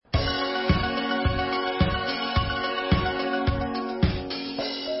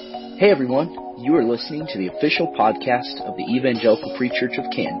Hey everyone, you are listening to the official podcast of the Evangelical Free Church of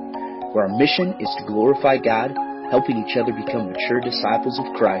Canton, where our mission is to glorify God, helping each other become mature disciples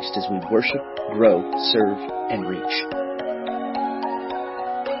of Christ as we worship, grow, serve, and reach.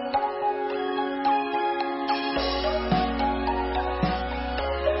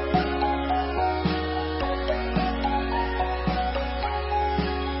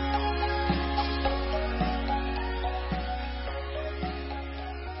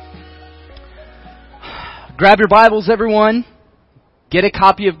 Grab your Bibles, everyone. Get a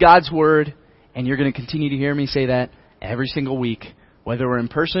copy of God's Word, and you're going to continue to hear me say that every single week, whether we're in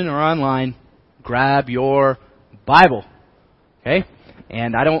person or online. Grab your Bible, okay?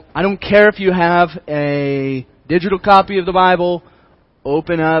 And I don't care if you have a digital copy of the Bible.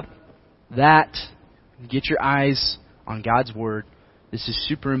 Open up that, get your eyes on God's Word. This is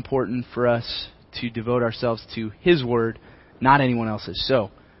super important for us to devote ourselves to His Word, not anyone else's.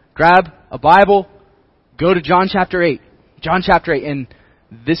 So, grab a Bible. Go to John chapter 8. John chapter 8. And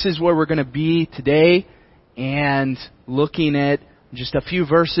this is where we're going to be today. And looking at just a few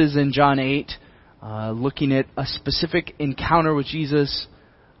verses in John 8. Looking at a specific encounter with Jesus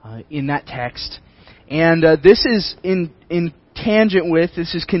in that text. And this is in tangent with,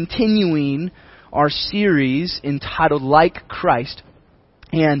 this is continuing our series entitled Like Christ.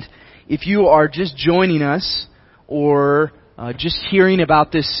 And if you are just joining us or just hearing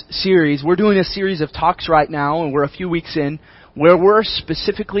about this series, we're doing a series of talks right now, and we're a few weeks in, where we're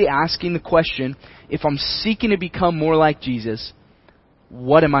specifically asking the question, if I'm seeking to become more like Jesus,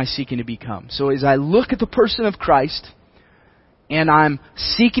 what am I seeking to become? So as I look at the person of Christ, and I'm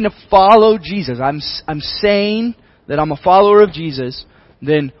seeking to follow Jesus, I'm saying that I'm a follower of Jesus,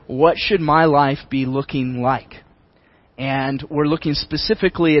 then what should my life be looking like? And we're looking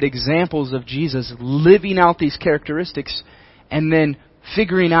specifically at examples of Jesus living out these characteristics, and then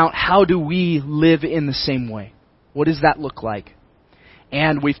figuring out how do we live in the same way. What does that look like?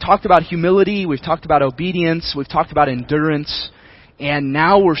 And we've talked about humility, we've talked about obedience, we've talked about endurance, and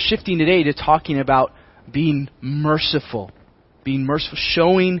now we're shifting today to talking about being merciful. Being merciful,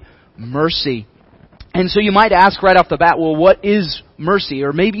 showing mercy. And so you might ask right off the bat, well, what is mercy?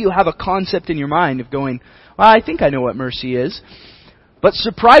 Or maybe you have a concept in your mind of going, well, I think I know what mercy is. But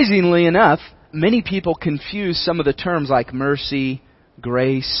surprisingly enough, many people confuse some of the terms like mercy,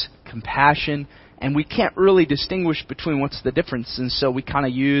 grace, compassion, and we can't really distinguish between what's the difference. And so we kind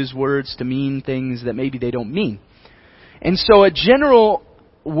of use words to mean things that maybe they don't mean. And so a general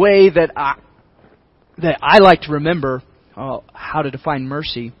way that I like to remember how to define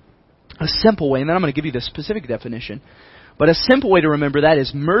mercy, a simple way, and then I'm going to give you the specific definition, but a simple way to remember that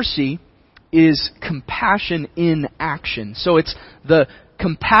is mercy is compassion in action. So it's the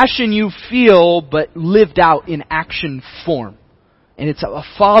compassion you feel, but lived out in action form. And it's a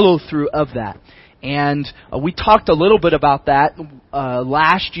follow-through of that. And we talked a little bit about that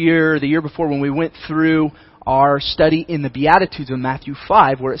last year, the year before, when we went through our study in the Beatitudes of Matthew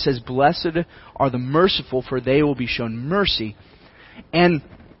 5, where it says, "Blessed are the merciful, for they will be shown mercy." And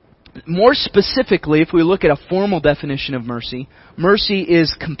more specifically, if we look at a formal definition of mercy, mercy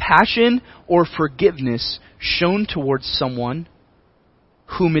is compassion or forgiveness shown towards someone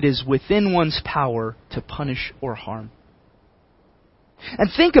whom it is within one's power to punish or harm. And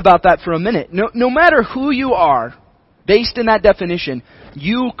think about that for a minute. No matter who you are, based in that definition,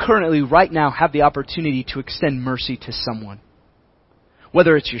 you currently, right now, have the opportunity to extend mercy to someone.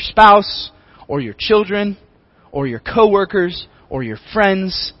 Whether it's your spouse, or your children, or your coworkers, or your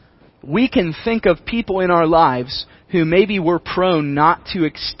friends, we can think of people in our lives who maybe we're prone not to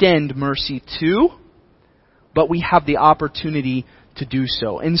extend mercy to, but we have the opportunity to do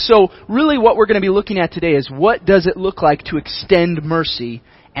so. And so, really what we're going to be looking at today is what does it look like to extend mercy,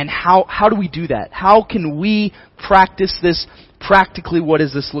 and how do we do that? How can we practice this practically? What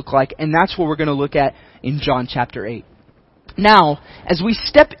does this look like? And that's what we're going to look at in John chapter 8. Now, as we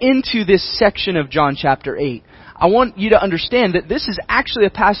step into this section of John chapter 8, I want you to understand that this is actually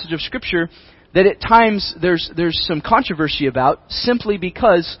a passage of Scripture that at times there's some controversy about, simply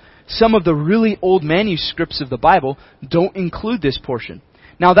because some of the really old manuscripts of the Bible don't include this portion.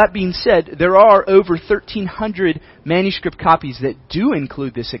 Now, that being said, there are over 1,300 manuscript copies that do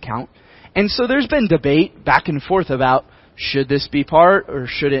include this account. And so there's been debate back and forth about, should this be part or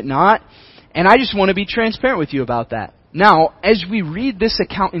should it not? And I just want to be transparent with you about that. Now, as we read this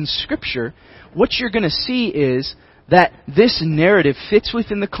account in Scripture, what you're going to see is that this narrative fits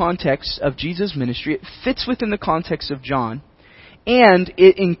within the context of Jesus' ministry. It fits within the context of John. And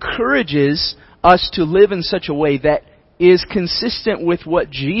it encourages us to live in such a way that is consistent with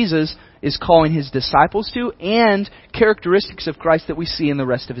what Jesus is calling His disciples to and characteristics of Christ that we see in the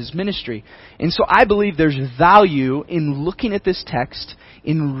rest of His ministry. And so I believe there's value in looking at this text,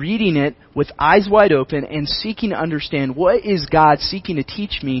 in reading it with eyes wide open and seeking to understand what is God seeking to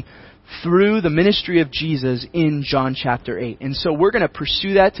teach me through the ministry of Jesus in John chapter 8. And so we're going to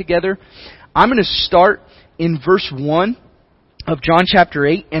pursue that together. I'm going to start in verse 1 of John chapter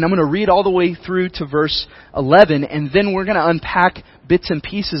 8, and I'm going to read all the way through to verse 11, and then we're going to unpack bits and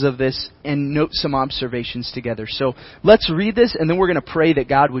pieces of this and note some observations together. So let's read this, and then we're going to pray that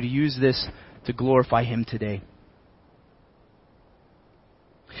God would use this to glorify Him today.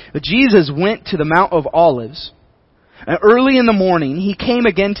 But Jesus went to the Mount of Olives. And early in the morning, He came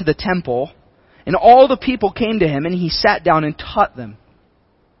again to the temple, and all the people came to Him, and He sat down and taught them.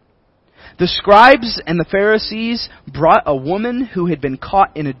 The scribes and the Pharisees brought a woman who had been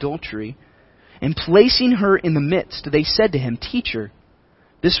caught in adultery, and placing her in the midst, they said to Him, "Teacher,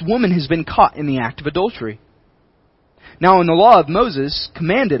 this woman has been caught in the act of adultery. Now in the law of Moses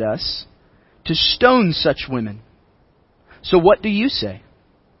commanded us to stone such women. So what do you say?"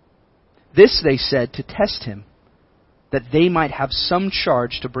 This they said to test Him, that they might have some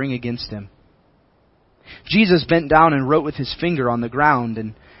charge to bring against Him. Jesus bent down and wrote with His finger on the ground,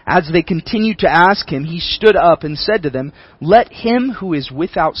 and as they continued to ask Him, He stood up and said to them, "Let him who is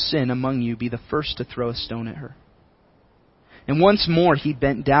without sin among you be the first to throw a stone at her." And once more He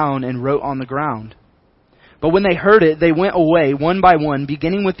bent down and wrote on the ground. But when they heard it, they went away one by one,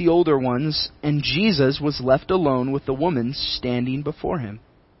 beginning with the older ones, and Jesus was left alone with the woman standing before Him.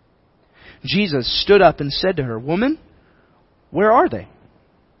 Jesus stood up and said to her, "Woman, where are they?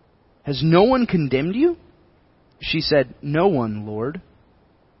 Has no one condemned you?" She said, "No one, Lord."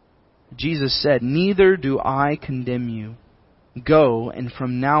 Jesus said, "Neither do I condemn you. Go, and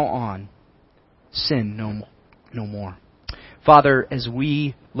from now on, sin no more." Father, as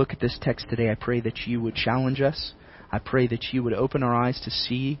we look at this text today, I pray that You would challenge us. I pray that You would open our eyes to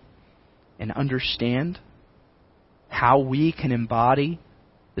see and understand how we can embody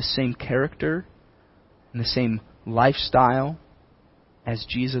the same character and the same lifestyle as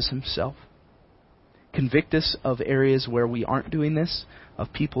Jesus Himself. Convict us of areas where we aren't doing this,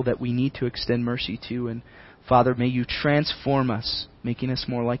 of people that we need to extend mercy to. And Father, may You transform us, making us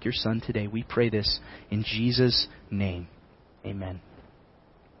more like Your Son today. We pray this in Jesus' name. Amen.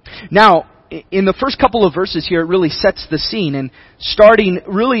 Now, in the first couple of verses here, it really sets the scene. And starting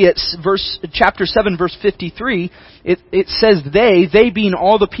really at chapter 7, verse 53, it says they being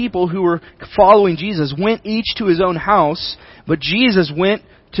all the people who were following Jesus, went each to his own house, but Jesus went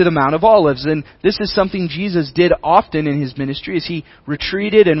to the Mount of Olives. And this is something Jesus did often in His ministry, as He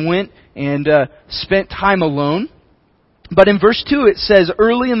retreated and went and spent time alone. But in verse 2 it says,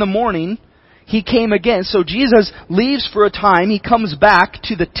 early in the morning He came again. So Jesus leaves for a time. He comes back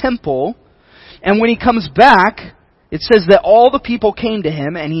to the temple. And when He comes back, it says that all the people came to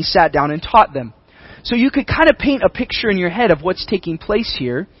Him and He sat down and taught them. So you could kind of paint a picture in your head of what's taking place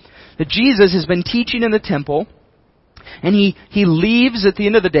here. That Jesus has been teaching in the temple. And he leaves at the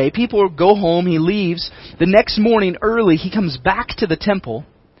end of the day. People go home. He leaves. The next morning early, He comes back to the temple.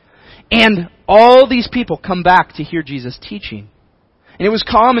 And all these people come back to hear Jesus teaching. And it was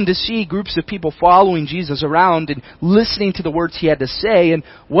common to see groups of people following Jesus around and listening to the words He had to say and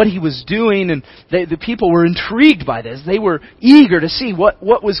what He was doing. And the people were intrigued by this. They were eager to see what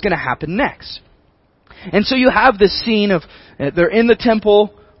was going to happen next. And so you have this scene of they're in the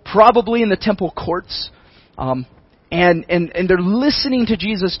temple, probably in the temple courts, and they're listening to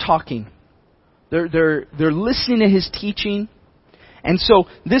Jesus talking. They're listening to His teaching. And so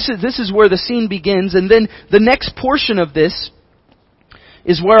this is where the scene begins. And then the next portion of this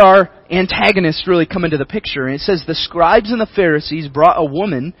is where our antagonists really come into the picture. And it says, the scribes and the Pharisees brought a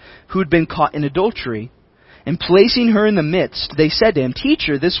woman who had been caught in adultery. And placing her in the midst, they said to Him,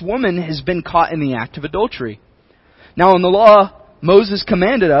 "Teacher, this woman has been caught in the act of adultery. Now in the law, Moses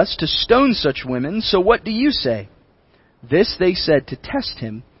commanded us to stone such women. So what do you say?" This they said to test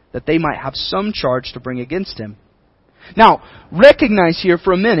Him, that they might have some charge to bring against Him. Now, recognize here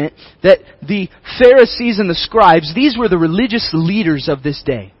for a minute that the Pharisees and the scribes, these were the religious leaders of this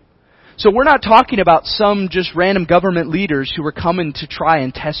day. So we're not talking about some just random government leaders who were coming to try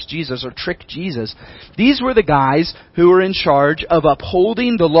and test Jesus or trick Jesus. These were the guys who were in charge of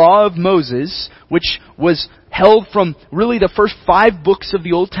upholding the law of Moses, which was held from really the first 5 books of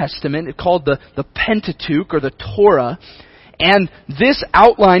the Old Testament. It's called the Pentateuch or the Torah. And this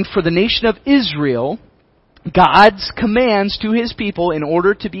outlined for the nation of Israel God's commands to His people in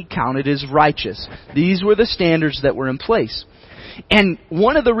order to be counted as righteous. These were the standards that were in place. And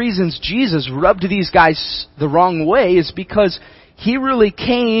one of the reasons Jesus rubbed these guys the wrong way is because He really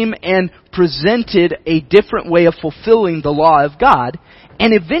came and presented a different way of fulfilling the law of God,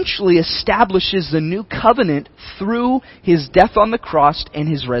 and eventually establishes the new covenant through His death on the cross and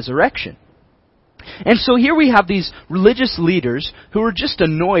His resurrection. And so here we have these religious leaders who are just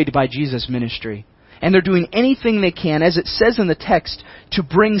annoyed by Jesus' ministry. And they're doing anything they can, as it says in the text, to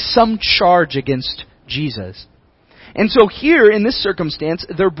bring some charge against Jesus. And so here, in this circumstance,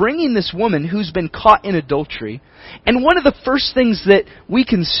 they're bringing this woman who's been caught in adultery. And one of the first things that we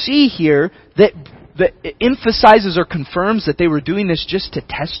can see here that emphasizes or confirms that they were doing this just to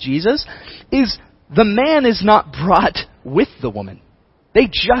test Jesus is the man is not brought with the woman. They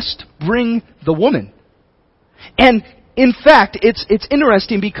just bring the woman. And in fact, it's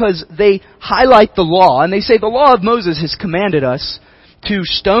interesting because they highlight the law, and they say the law of Moses has commanded us to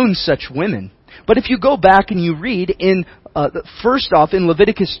stone such women. But if you go back and you read in, first off, in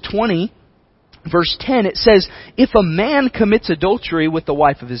Leviticus 20, verse 10, it says, "If a man commits adultery with the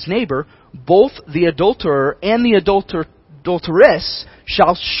wife of his neighbor, both the adulterer and the adulteress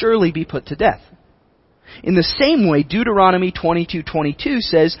shall surely be put to death." In the same way, Deuteronomy 22:22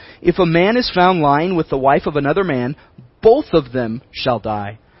 says, "If a man is found lying with the wife of another man, both of them shall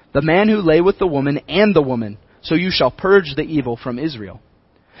die, the man who lay with the woman and the woman. So you shall purge the evil from Israel."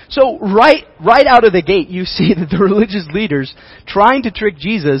 So right out of the gate, you see that the religious leaders trying to trick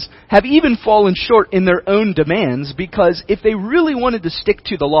Jesus have even fallen short in their own demands, because if they really wanted to stick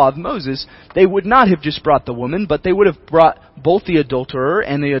to the law of Moses, they would not have just brought the woman, but they would have brought both the adulterer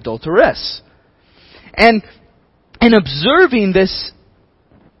and the adulteress. And observing this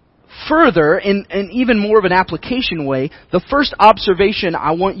further, in even more of an application way, the first observation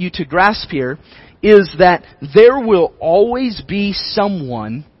I want you to grasp here is that there will always be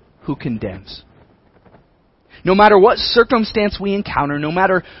someone who condemns. No matter what circumstance we encounter, no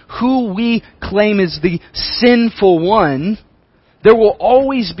matter who we claim is the sinful one, there will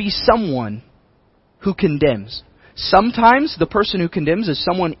always be someone who condemns. Sometimes the person who condemns is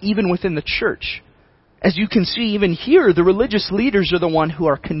someone even within the church. As you can see even here, the religious leaders are the one who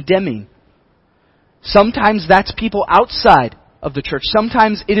are condemning. Sometimes that's people outside of the church.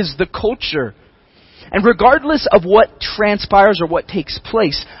 Sometimes it is the culture. And regardless of what transpires or what takes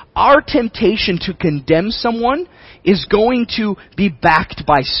place, our temptation to condemn someone is going to be backed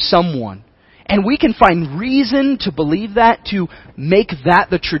by someone. And we can find reason to believe that, to make that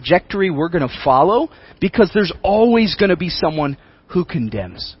the trajectory we're going to follow, because there's always going to be someone who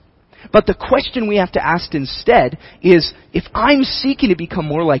condemns. But the question we have to ask instead is, if I'm seeking to become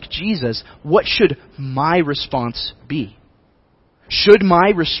more like Jesus, what should my response be? Should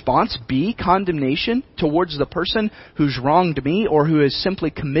my response be condemnation towards the person who's wronged me, or who has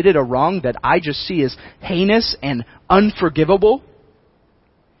simply committed a wrong that I just see as heinous and unforgivable?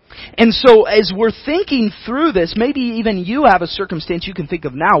 And so as we're thinking through this, maybe even you have a circumstance you can think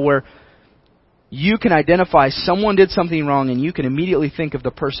of now where you can identify someone did something wrong, and you can immediately think of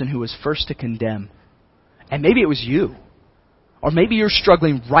the person who was first to condemn. And maybe it was you. Or maybe you're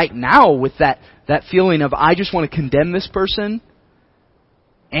struggling right now with that feeling of, I just want to condemn this person,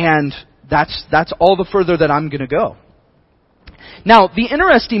 and that's all the further that I'm going to go. Now, the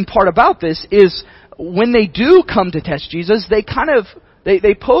interesting part about this is when they do come to test Jesus,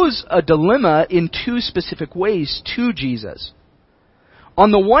 they pose a dilemma in two specific ways to Jesus.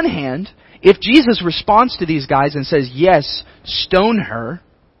 On the one hand, if Jesus responds to these guys and says, yes, stone her,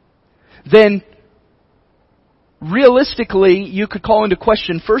 then realistically you could call into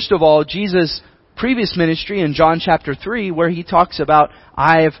question, first of all, Jesus' previous ministry in John chapter 3, where He talks about,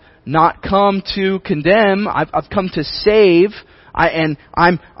 I have not come to condemn, I've come to save, and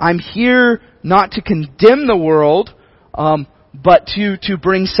I'm here not to condemn the world, but to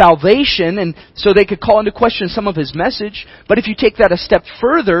bring salvation. And so they could call into question some of His message. But if you take that a step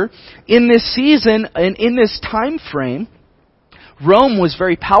further, in this season and in this time frame, Rome was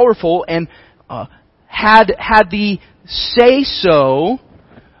very powerful and had the say-so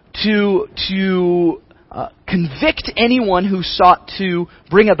to convict anyone who sought to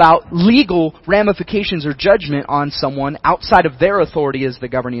bring about legal ramifications or judgment on someone outside of their authority as the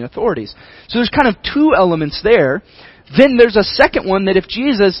governing authorities. So there's kind of two elements there. Then there's a second one, that if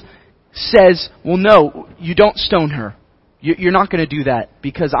Jesus says, well, no, you don't stone her, you're not going to do that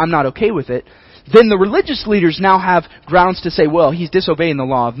because I'm not okay with it, then the religious leaders now have grounds to say, well, he's disobeying the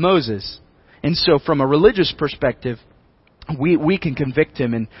law of Moses. And so from a religious perspective, we can convict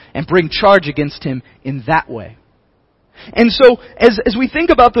him and bring charge against him in that way. And so as we think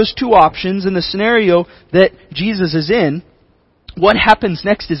about those two options in the scenario that Jesus is in, what happens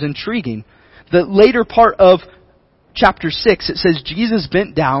next is intriguing. The later part of chapter 6, it says, Jesus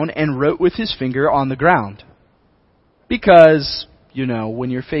bent down and wrote with his finger on the ground. Because, when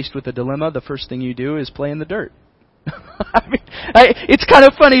you're faced with a dilemma, the first thing you do is play in the dirt. It's kind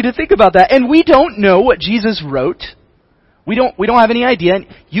of funny to think about that. And we don't know what Jesus wrote. We don't have any idea.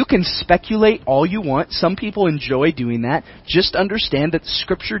 You can speculate all you want. Some people enjoy doing that. Just understand that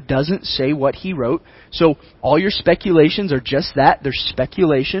Scripture doesn't say what he wrote. So all your speculations are just that. They're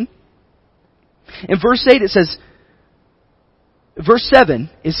speculation. In verse 8 it says, verse 7,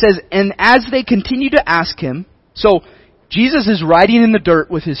 it says, and as they continue to ask him, so Jesus is writing in the dirt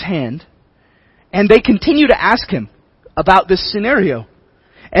with his hand, and they continue to ask him about this scenario.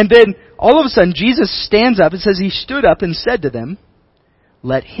 And then all of a sudden Jesus stands up. It says he stood up and said to them,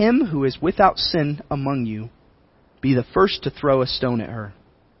 let him who is without sin among you be the first to throw a stone at her.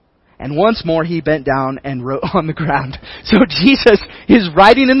 And once more he bent down and wrote on the ground. So Jesus is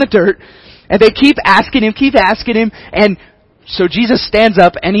writing in the dirt, and they keep asking him, and so Jesus stands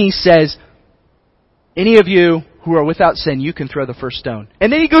up and he says, any of you who are without sin, you can throw the first stone.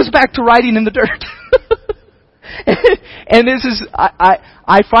 And then he goes back to writing in the dirt. And this is,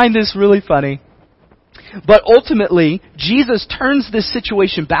 I find this really funny. But ultimately, Jesus turns this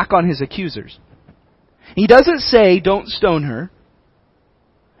situation back on his accusers. He doesn't say, don't stone her.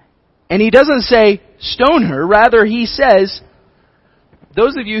 And he doesn't say, stone her. Rather, he says,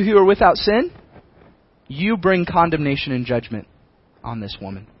 those of you who are without sin, you bring condemnation and judgment on this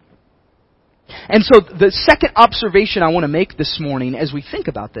woman. And so the second observation I want to make this morning as we think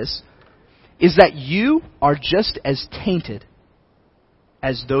about this is that you are just as tainted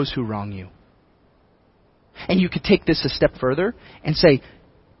as those who wrong you. And you could take this a step further and say,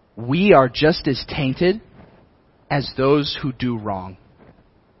 we are just as tainted as those who do wrong.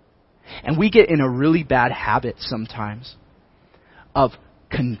 And we get in a really bad habit sometimes of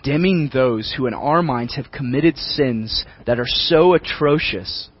condemning those who in our minds have committed sins that are so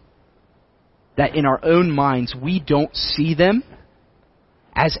atrocious that in our own minds we don't see them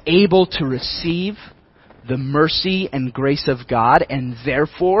as able to receive the mercy and grace of God, and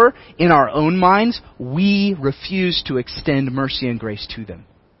therefore, in our own minds, we refuse to extend mercy and grace to them.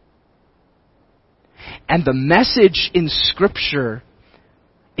 And the message in Scripture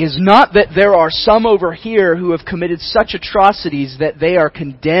is not that there are some over here who have committed such atrocities that they are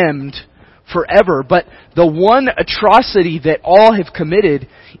condemned forever, but the one atrocity that all have committed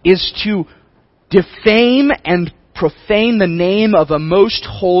is to defame and profane the name of a most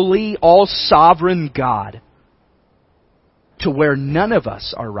holy, all-sovereign God, to where none of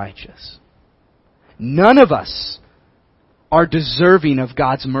us are righteous. None of us are deserving of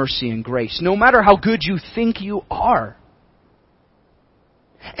God's mercy and grace, no matter how good you think you are.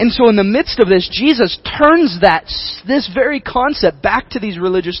 And so in the midst of this, Jesus turns this very concept back to these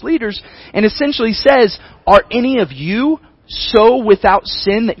religious leaders and essentially says, are any of you so without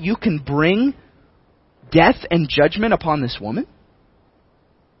sin that you can bring death and judgment upon this woman?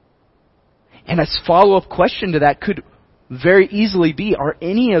 And a follow-up question to that could very easily be, are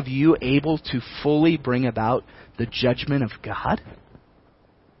any of you able to fully bring about the judgment of God?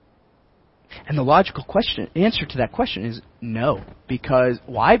 And the logical answer to that question is no.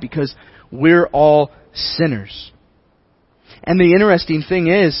 Why? Because we're all sinners. And the interesting thing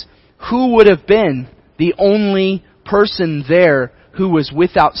is, who would have been the only person there who was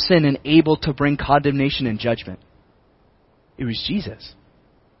without sin and able to bring condemnation and judgment? It was Jesus.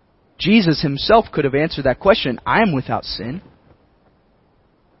 Jesus himself could have answered that question. I am without sin.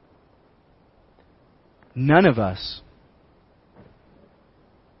 None of us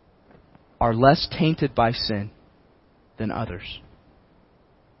are less tainted by sin than others.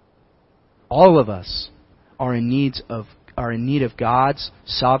 All of us are in need of God's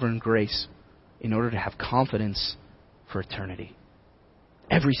sovereign grace in order to have confidence for eternity.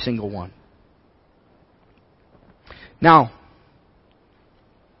 Every single one. Now,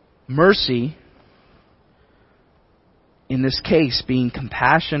 mercy, in this case, being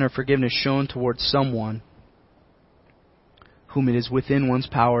compassion or forgiveness shown towards someone whom it is within one's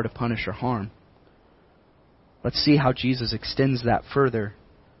power to punish or harm. Let's see how Jesus extends that further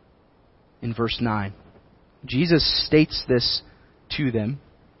in verse 9. Jesus states this to them.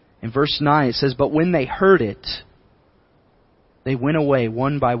 In verse 9 it says, but when they heard it, they went away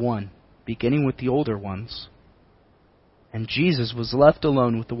one by one, beginning with the older ones. And Jesus was left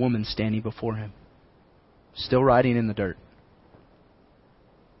alone with the woman standing before him, still writing in the dirt.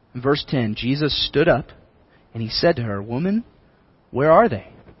 In verse 10, Jesus stood up and he said to her, woman, where are they?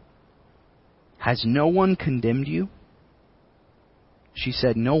 Has no one condemned you? She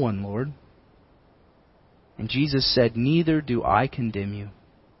said, no one, Lord. And Jesus said, neither do I condemn you.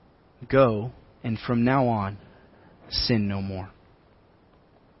 Go, and from now on, sin no more.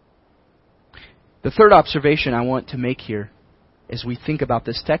 The third observation I want to make here as we think about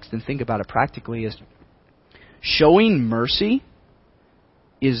this text and think about it practically is showing mercy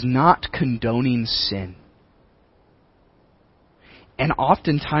is not condoning sin. And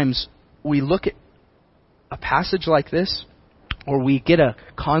oftentimes we look at a passage like this, or we get a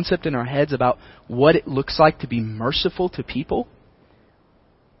concept in our heads about what it looks like to be merciful to people,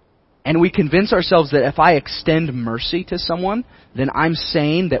 and we convince ourselves that if I extend mercy to someone, then I'm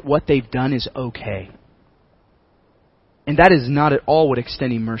saying that what they've done is okay. And that is not at all what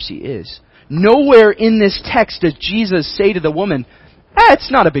extending mercy is. Nowhere in this text does Jesus say to the woman,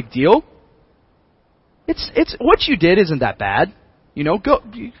 it's not a big deal. It's what you did isn't that bad. Go.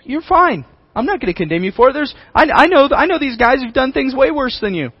 You're fine. I'm not going to condemn you for it. I know these guys who've done things way worse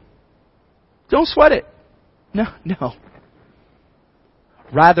than you. Don't sweat it. No.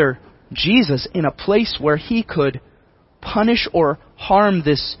 Rather, Jesus, in a place where he could punish or harm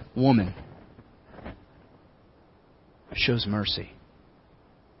this woman, shows mercy.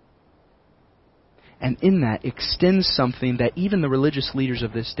 And in that extends something that even the religious leaders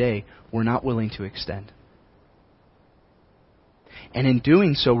of this day were not willing to extend. And in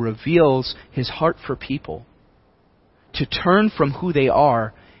doing so reveals his heart for people to turn from who they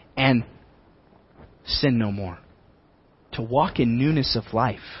are and sin no more. To walk in newness of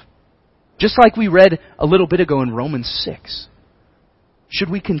life. Just like we read a little bit ago in Romans 6.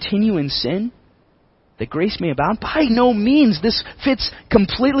 Should we continue in sin, that grace may abound? By no means. This fits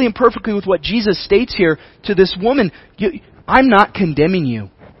completely and perfectly with what Jesus states here to this woman. I'm not condemning you,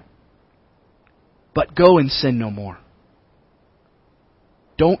 but go and sin no more.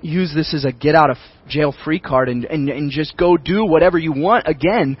 Don't use this as a get out of jail free card and just go do whatever you want.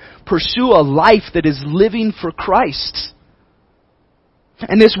 Again, pursue a life that is living for Christ.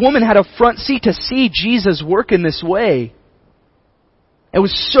 And this woman had a front seat to see Jesus work in this way. It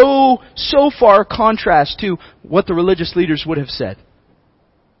was so far contrast to what the religious leaders would have said.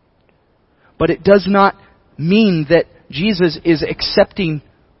 But it does not mean that Jesus is accepting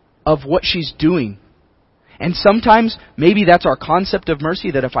of what she's doing. And sometimes, maybe that's our concept of mercy,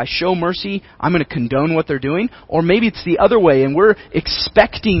 that if I show mercy, I'm going to condone what they're doing. Or maybe it's the other way, and we're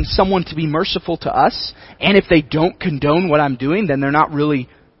expecting someone to be merciful to us, and if they don't condone what I'm doing, then they're not really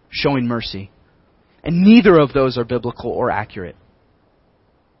showing mercy. And neither of those are biblical or accurate.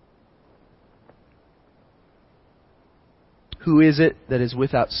 Who is it that is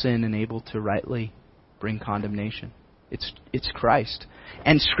without sin and able to rightly bring condemnation? It's Christ.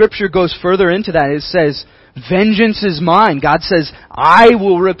 And Scripture goes further into that. It says, vengeance is mine. God says, I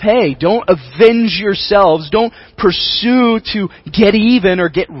will repay. Don't avenge yourselves. Don't pursue to get even or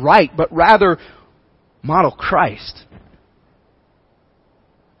get right, but rather model Christ.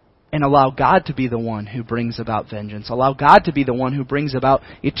 And allow God to be the one who brings about vengeance. Allow God to be the one who brings about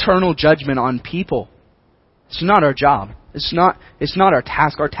eternal judgment on people. It's not our job. It's not our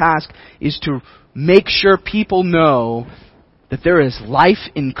task. Our task is to make sure people know that there is life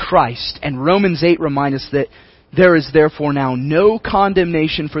in Christ. And Romans 8 reminds us that there is therefore now no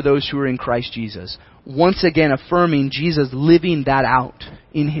condemnation for those who are in Christ Jesus. Once again affirming Jesus living that out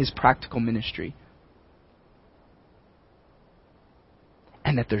in His practical ministry.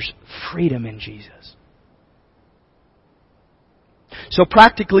 And that there's freedom in Jesus. So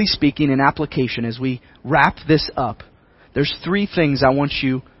practically speaking, in application, as we wrap this up, there's three things I want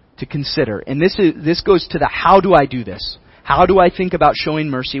you to consider. And this goes to the how do I do this? How do I think about showing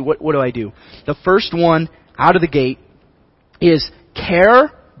mercy? What do I do? The first one, out of the gate, is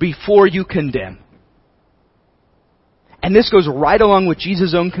care before you condemn. And this goes right along with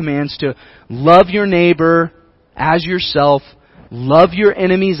Jesus' own commands to love your neighbor as yourself, love your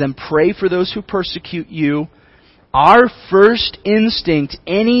enemies, and pray for those who persecute you. Our first instinct,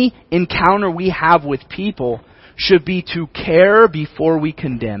 any encounter we have with people, should be to care before we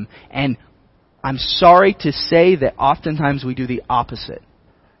condemn. And I'm sorry to say that oftentimes we do the opposite.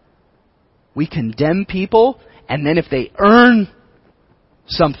 We condemn people, and then if they earn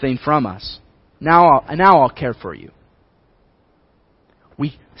something from us, now I'll care for you.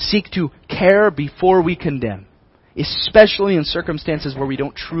 We seek to care before we condemn, especially in circumstances where we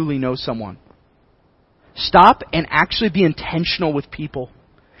don't truly know someone. Stop and actually be intentional with people.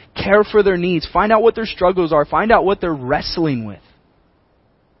 Care for their needs. Find out what their struggles are. Find out what they're wrestling with.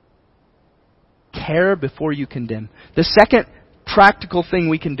 Care before you condemn. The second practical thing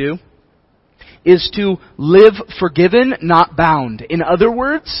we can do is to live forgiven, not bound. In other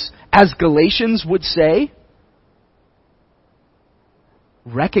words, as Galatians would say,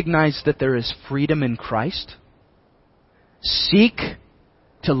 recognize that there is freedom in Christ. Seek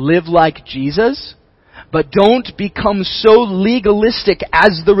to live like Jesus, But don't become so legalistic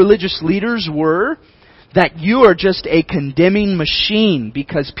as the religious leaders were that you are just a condemning machine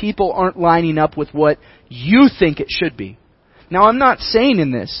because people aren't lining up with what you think it should be. Now, I'm not saying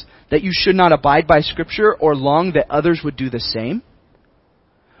in this that you should not abide by Scripture or long that others would do the same.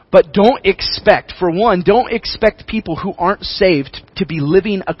 But don't expect people who aren't saved to be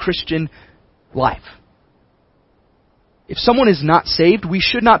living a Christian life. If someone is not saved, we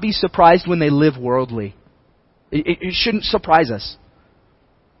should not be surprised when they live worldly. It shouldn't surprise us.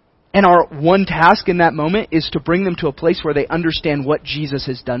 And our one task in that moment is to bring them to a place where they understand what Jesus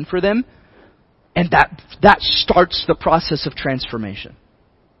has done for them. And that starts the process of transformation.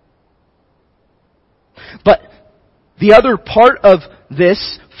 But the other part of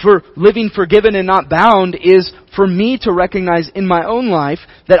this, for living forgiven and not bound, is for me to recognize in my own life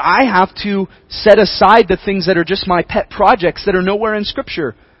that I have to set aside the things that are just my pet projects that are nowhere in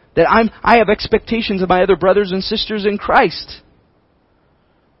Scripture. That I have expectations of my other brothers and sisters in Christ.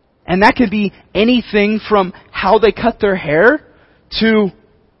 And that could be anything from how they cut their hair to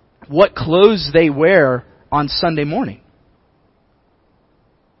what clothes they wear on Sunday morning.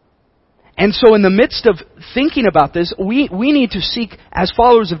 And so in the midst of thinking about this, we need to seek, as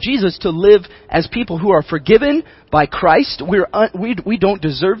followers of Jesus, to live as people who are forgiven by Christ. We don't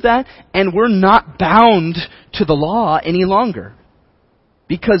deserve that, and we're not bound to the law any longer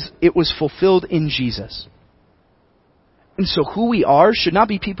because it was fulfilled in Jesus. And so who we are should not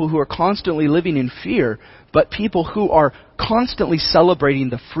be people who are constantly living in fear, but people who are constantly celebrating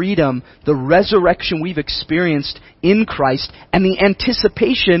the freedom, the resurrection we've experienced in Christ, and the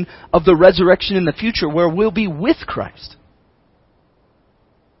anticipation of the resurrection in the future where we'll be with Christ.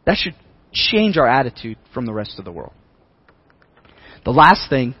 That should change our attitude from the rest of the world. The last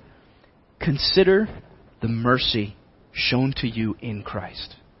thing, consider the mercy shown to you in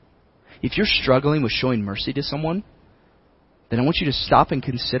Christ. If you're struggling with showing mercy to someone, then I want you to stop and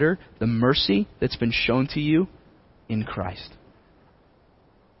consider the mercy that's been shown to you in Christ.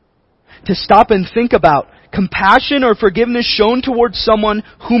 To stop and think about compassion or forgiveness shown towards someone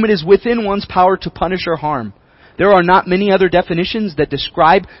whom it is within one's power to punish or harm. There are not many other definitions that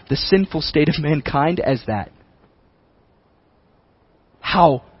describe the sinful state of mankind as that.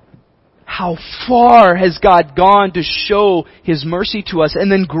 How far has God gone to show His mercy to us?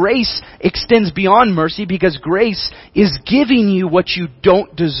 And then grace extends beyond mercy because grace is giving you what you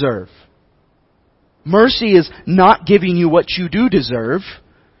don't deserve. Mercy is not giving you what you do deserve.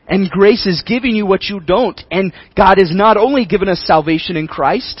 And grace is giving you what you don't. And God has not only given us salvation in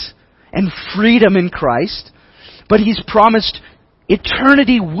Christ and freedom in Christ, but He's promised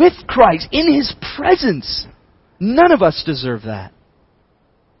eternity with Christ in His presence. None of us deserve that.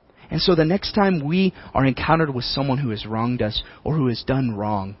 And so the next time we are encountered with someone who has wronged us or who has done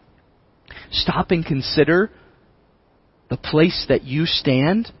wrong, stop and consider the place that you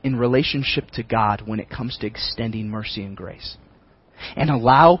stand in relationship to God when it comes to extending mercy and grace. And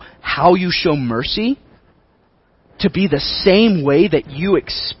allow how you show mercy to be the same way that you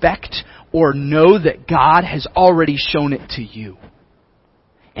expect or know that God has already shown it to you.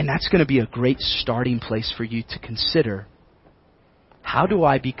 And that's going to be a great starting place for you to consider, how do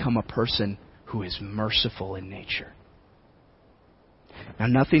I become a person who is merciful in nature? Now,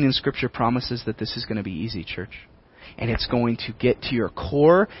 nothing in Scripture promises that this is going to be easy, church. And it's going to get to your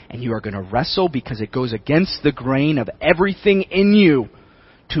core, and you are going to wrestle because it goes against the grain of everything in you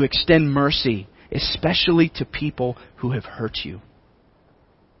to extend mercy, especially to people who have hurt you.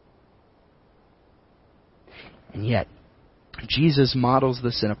 And yet, Jesus models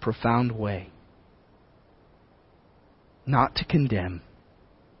this in a profound way. Not to condemn,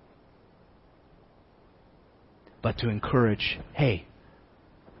 but to encourage, hey,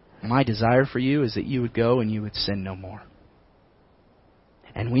 my desire for you is that you would go and you would sin no more.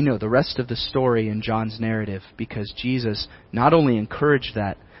 And we know the rest of the story in John's narrative because Jesus not only encouraged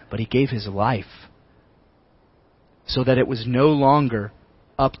that, but He gave His life so that it was no longer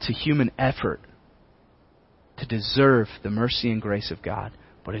up to human effort to deserve the mercy and grace of God,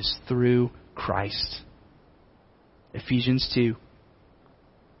 but is through Christ. Ephesians 2,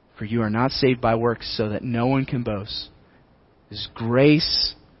 for you are not saved by works so that no one can boast. It is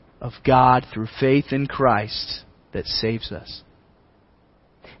grace of God through faith in Christ that saves us.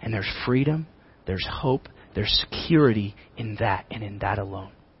 And there's freedom, there's hope, there's security in that and in that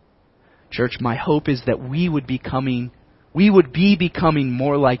alone. Church, my hope is that we would be becoming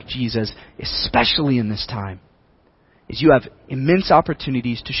more like Jesus, especially in this time. As you have immense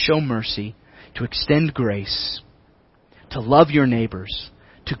opportunities to show mercy, to extend grace, to love your neighbors,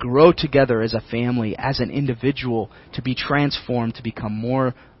 to grow together as a family, as an individual, to be transformed, to become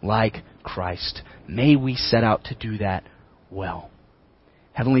more like Christ. May we set out to do that well.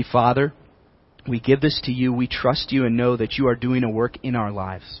 Heavenly Father, we give this to you. We trust you and know that you are doing a work in our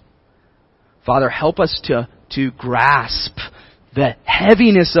lives. Father, help us to grasp the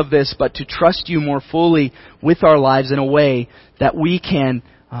heaviness of this, but to trust you more fully with our lives in a way that we can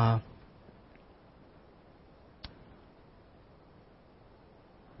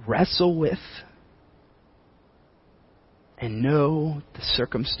wrestle with and know the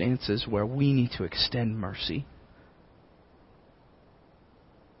circumstances where we need to extend mercy.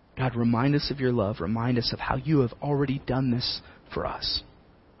 God, remind us of your love. Remind us of how you have already done this for us.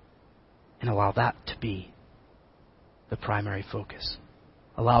 And allow that to be the primary focus.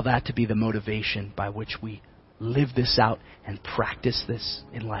 Allow that to be the motivation by which we live this out and practice this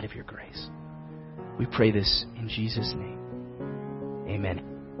in light of your grace. We pray this in Jesus' name. Amen.